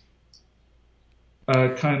right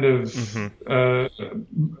kind of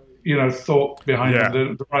thought behind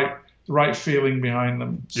them, the right feeling behind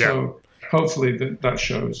them. So hopefully that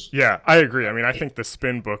shows. Yeah, I agree. I mean, I think the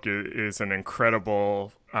Spin book is an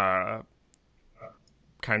incredible kind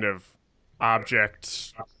of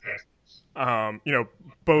object,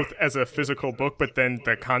 both as a physical book, but then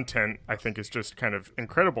the content I think is just kind of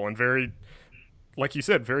incredible and very, like you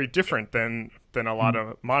said, very different than a lot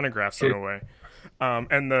of monographs in a way.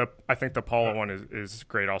 And I think the Paula one is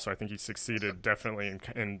great also. I think he succeeded definitely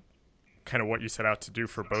in kind of what you set out to do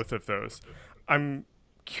for both of those. I'm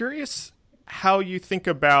curious how you think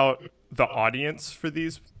about the audience for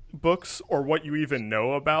these books, or what you even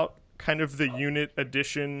know about kind of the unit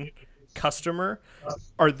edition customer.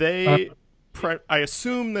 Are they, I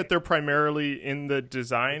assume that they're primarily in the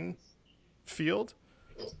design field?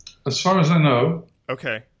 As far as I know.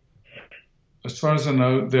 Okay. As far as I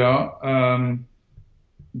know, they are.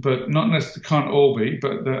 But not necessarily, can't all be,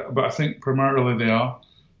 but I think primarily they are.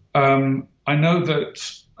 I know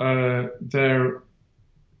that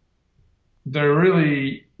they're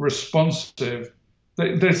really responsive.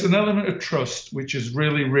 There's an element of trust which is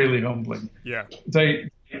really, really humbling. Yeah. They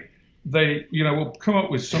will come up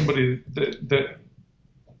with somebody that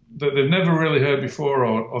they've never really heard before,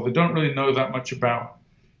 or they don't really know that much about,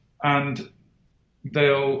 and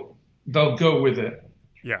they'll go with it.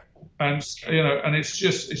 Yeah. And and it's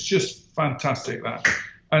just fantastic that,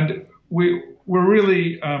 and we're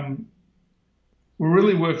really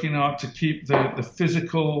working hard to keep the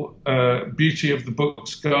physical beauty of the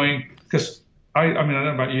books going, because I mean, I don't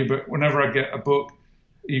know about you, but whenever I get a book,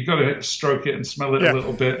 you've got to stroke it and smell it a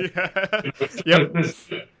little bit.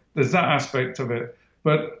 There's that aspect of it,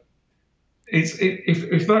 but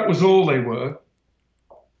if that was all they were,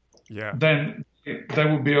 then they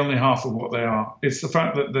would be only half of what they are. It's the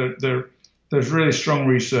fact that there's really strong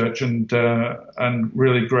research and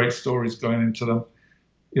really great stories going into them.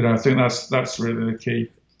 I think that's really the key.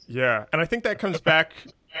 Yeah, and I think that comes back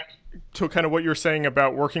to kind of what you were saying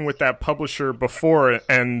about working with that publisher before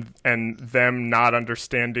and them not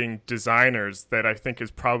understanding designers. That I think is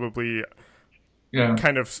probably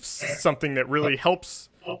kind of something that really helps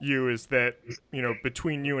you, is that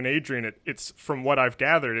between you and Adrian, it's from what I've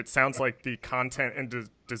gathered, it sounds like the content and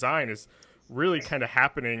design is really kind of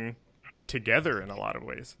happening together in a lot of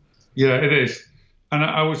ways. Yeah, it is. And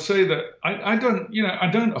I would say that I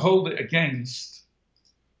don't hold it against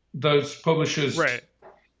those publishers. Right.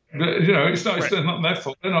 It's not their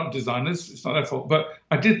fault. They're not designers. It's not their fault. But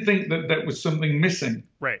I did think that was something missing.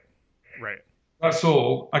 Right. That's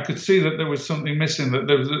all. I could see that there was something missing. That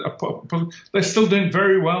there was they're still doing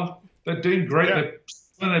very well. They're doing great. Yeah. They're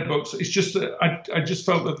selling their books. It's just that I just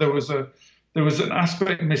felt that there was an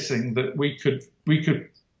aspect missing that we could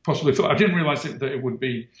possibly thought. I didn't realize that it would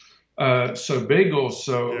be so big or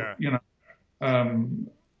so,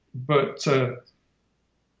 but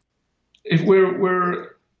if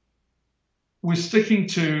we're sticking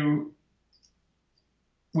to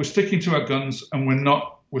our guns, and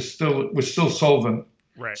we're still solvent.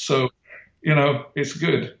 Right. So, it's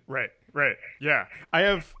good. Right. Yeah. I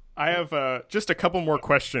have just a couple more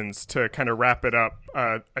questions to kind of wrap it up.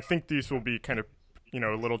 I think these will be kind of,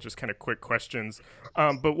 a little just kind of quick questions.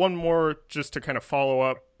 But one more just to kind of follow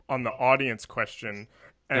up on the audience question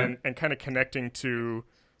and kind of connecting to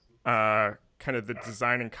kind of the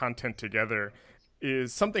design and content together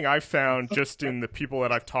is something I've found just in the people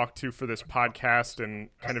that I've talked to for this podcast and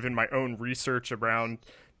kind of in my own research around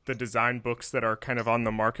the design books that are kind of on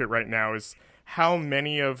the market right now is how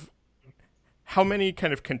many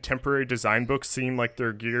kind of contemporary design books seem like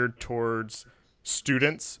they're geared towards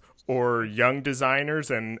students or young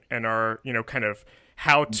designers and are, kind of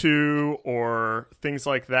how to or things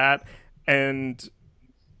like that. And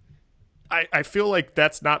I feel like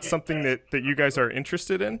that's not something that you guys are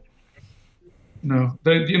interested in. No,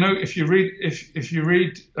 if you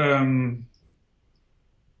read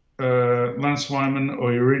Lance Wyman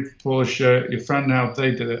or you read Paul Asher, you find out they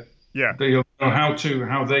did it. Yeah, you'll know how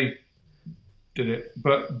they did it.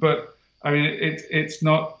 But I mean, it's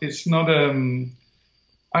not.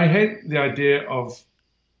 I hate the idea of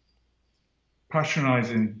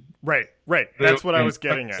patronizing. Right. That's what I was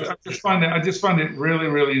getting at. I just find it really,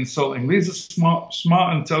 really insulting. These are smart,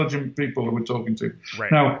 intelligent people who we're talking to.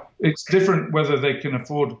 Right. Now, it's different whether they can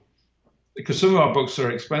afford, because some of our books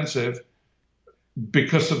are expensive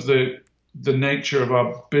because of the nature of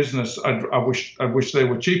our business. I wish they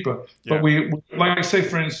were cheaper. Yeah. But we like, say,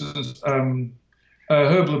 for instance, Herb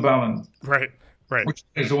Lubalin. Right. Which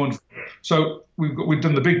is the one. So we've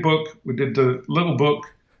done the big book. We did the little book.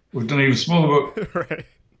 We've done an even smaller book. Right.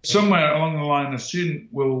 Somewhere along the line, a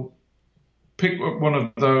student will pick up one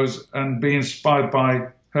of those and be inspired by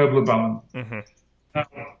Herb Lubalin. Mm-hmm.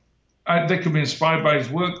 They could be inspired by his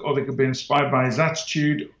work, or they could be inspired by his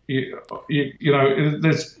attitude. There's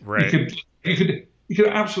right. You could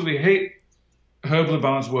absolutely hate Herb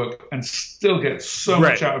Lubalin's work and still get so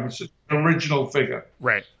much out of it. It's an original figure.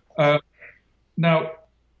 Right. Now,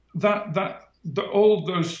 all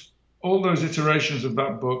those iterations of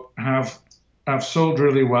that book have sold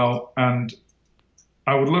really well, and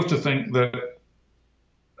I would love to think that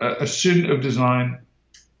a student of design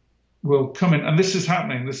will come in, and this is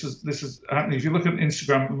happening. This is happening. If you look at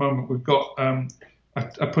Instagram at the moment, we've got I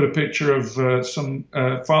put a picture of some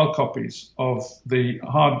file copies of the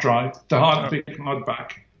hard drive, big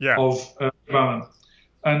hardback of Lubalin,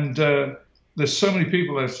 and there's so many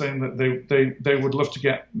people that are saying that they would love to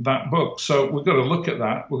get that book. So we've got to look at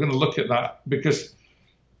that. We're going to look at that because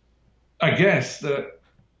I guess that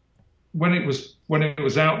when it was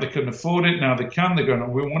out, they couldn't afford it. Now they can. They're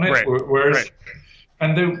going, we want it. Right. Whereas,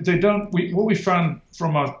 and they don't. What we found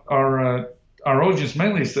from our audience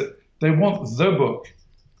mainly is that they want the book.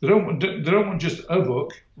 They don't want just a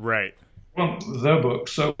book. Right. They want the book.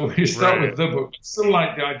 So we start with the book. Still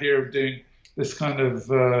like the idea of doing this kind of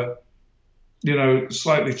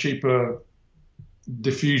slightly cheaper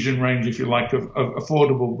diffusion range, if you like, of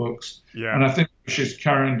affordable books. Yeah. And I think we should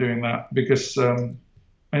carry on doing that because, I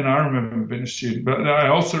remember being a student, but I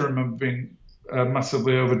also remember being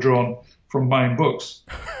massively overdrawn from buying books.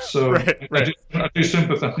 So right. I do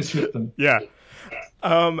sympathize with them. Yeah.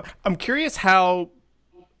 I'm curious how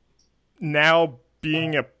now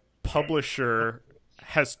being a publisher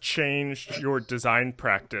has changed your design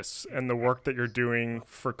practice and the work that you're doing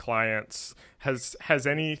for clients. Has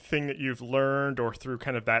anything that you've learned or through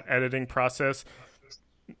kind of that editing process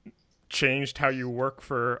changed how you work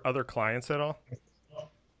for other clients at all?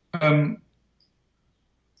 I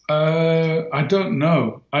don't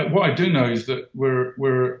know. What I do know is that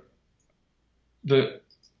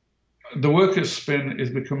the work at Spin is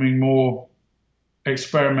becoming more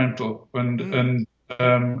experimental and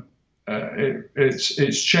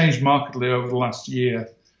it's changed markedly over the last year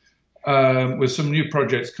with some new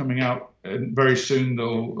projects coming out very soon.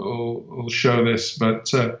 They'll show this,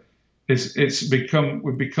 but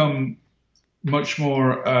we've become much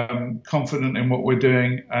more confident in what we're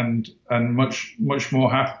doing and much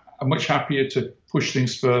happier to push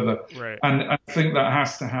things further. Right. And I think that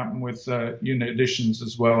has to happen with unit editions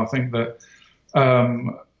as well. I think that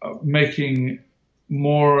making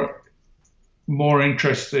more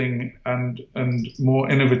interesting and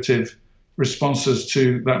more innovative responses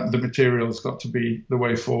to the material has got to be the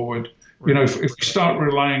way forward. Right. If we start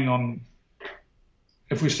relying on,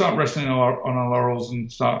 if we start resting on our laurels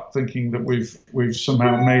and start thinking that we've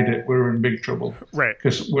somehow made it, we're in big trouble. Right.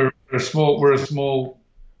 Because we're a small,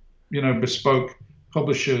 bespoke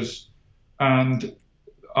publishers, and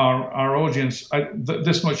our audience.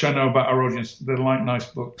 This much I know about our audience: they like nice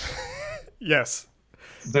books. Yes.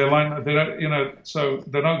 They don't, so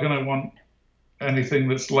they're not going to want anything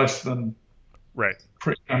that's less than right.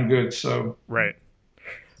 Pretty damn good. So right.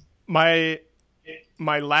 My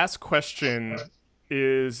last question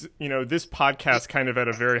is, this podcast kind of at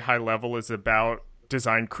a very high level is about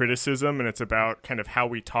design criticism, and it's about kind of how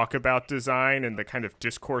we talk about design and the kind of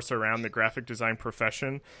discourse around the graphic design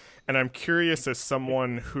profession. And I'm curious, as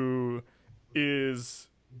someone who is,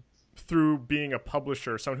 through being a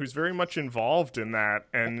publisher, someone who's very much involved in that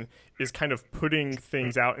and is kind of putting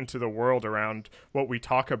things out into the world around what we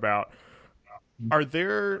talk about, are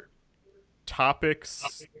there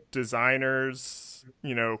topics, designers,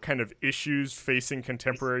 kind of issues facing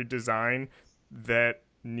contemporary design that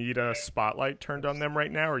need a spotlight turned on them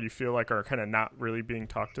right now, or you feel like are kind of not really being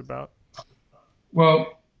talked about?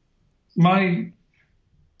 Well, the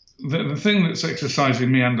thing that's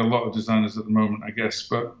exercising me and a lot of designers at the moment, I guess,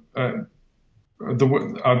 but I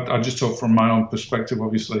just talk from my own perspective,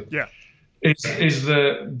 obviously. Yeah, is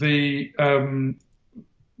the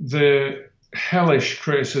hellish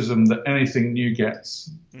criticism that anything new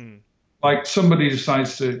gets. Like somebody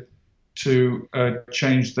decides to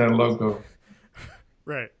change their logo,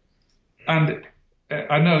 right? And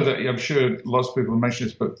I know that I'm sure lots of people mention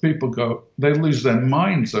this, but people they lose their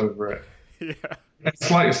minds over it. Yeah,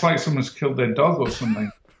 it's like someone's killed their dog or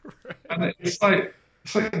something, right. And it's like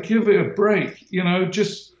give it a break,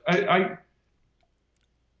 Just I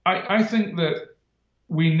think that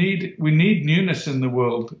we need newness in the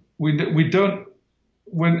world. We don't.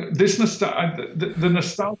 When this the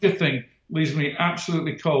nostalgia thing leaves me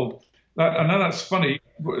absolutely cold. I know that's funny.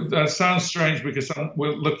 That sounds strange because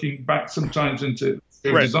we're looking back sometimes into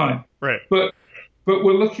design, right? But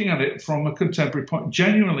we're looking at it from a contemporary point,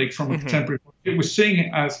 genuinely from a contemporary point. We're seeing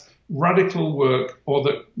it as radical work, or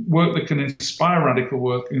the work that can inspire radical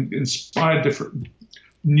work, and inspire different,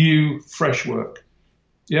 new, fresh work.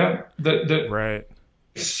 Yeah, that right.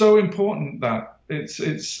 It's so important that it's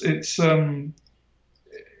an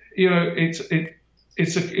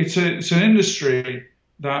industry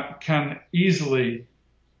that can easily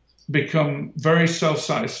become very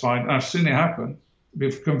self-satisfied. I've seen it happen.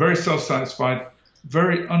 We've become very self-satisfied,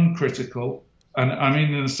 very uncritical, and I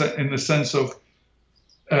mean in the sense of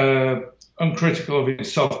uncritical of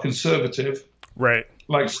itself, conservative. Right.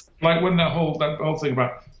 Like when that whole thing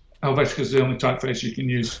about Helvetica is the only typeface you can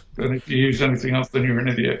use, and if you use anything else, then you're an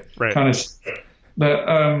idiot. Right. Kind of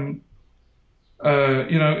that.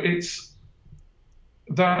 It's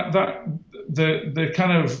that the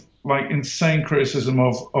kind of like insane criticism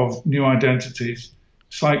of new identities.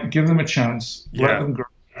 It's like, give them a chance, let them grow,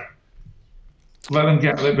 let them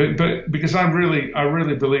get there. But because I really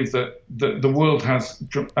believe that the world has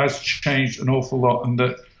changed an awful lot, and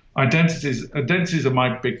that identities are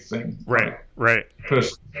my big thing. Right.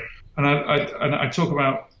 Personally. And I talk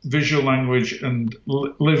about visual language and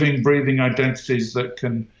living, breathing identities that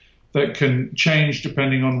can change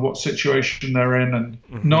depending on what situation they're in, and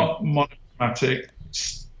not monochromatic,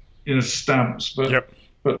 stamps, but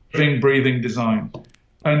living, breathing design.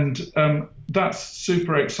 And that's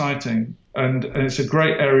super exciting, and it's a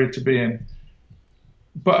great area to be in.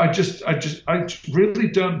 But I really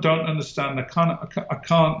don't understand. I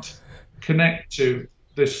can't connect to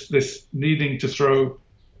this needing to throw,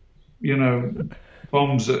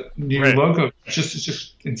 bombs at new logos. It's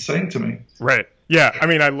just insane to me. Right. Yeah. I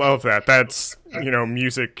mean, I love that. That's,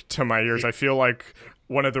 music to my ears. I feel like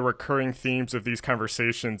one of the recurring themes of these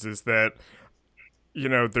conversations is that,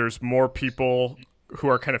 there's more people who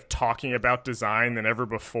are kind of talking about design than ever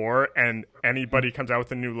before, and anybody comes out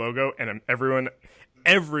with a new logo and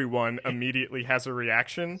everyone immediately has a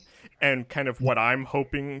reaction. And kind of what I'm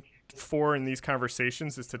hoping for in these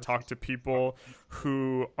conversations is to talk to people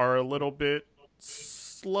who are a little bit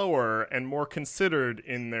slower and more considered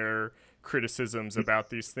in their criticisms about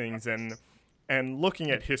these things, and looking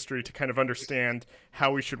at history to kind of understand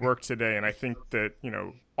how we should work today. And I think that,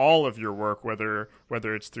 all of your work, whether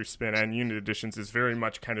it's through Spin and Unit Editions, is very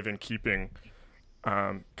much kind of in keeping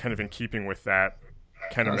with that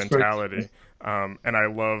kind of mentality. And I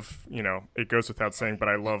love, it goes without saying, but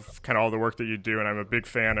I love kind of all the work that you do, and I'm a big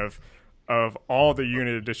fan of all the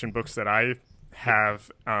Unit Edition books that I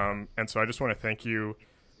have. And so I just want to thank you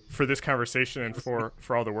for this conversation and for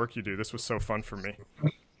all the work you do. This was so fun for me.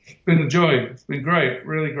 It's been a joy. It's been great,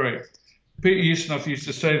 really great. Peter Ustinov used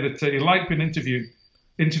to say that he liked being interviewed.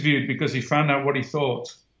 interviewed because he found out what he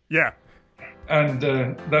thought. Yeah. And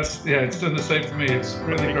it's done the same for me. It's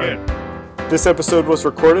really great. This episode was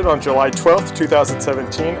recorded on July 12th,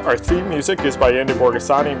 2017. Our theme music is by Andy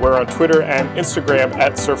Borgasani. We're on Twitter and Instagram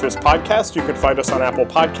at Surface Podcast. You can find us on Apple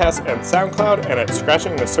Podcasts and SoundCloud and at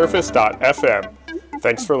scratchingthesurface.fm.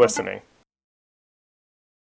 Thanks for listening.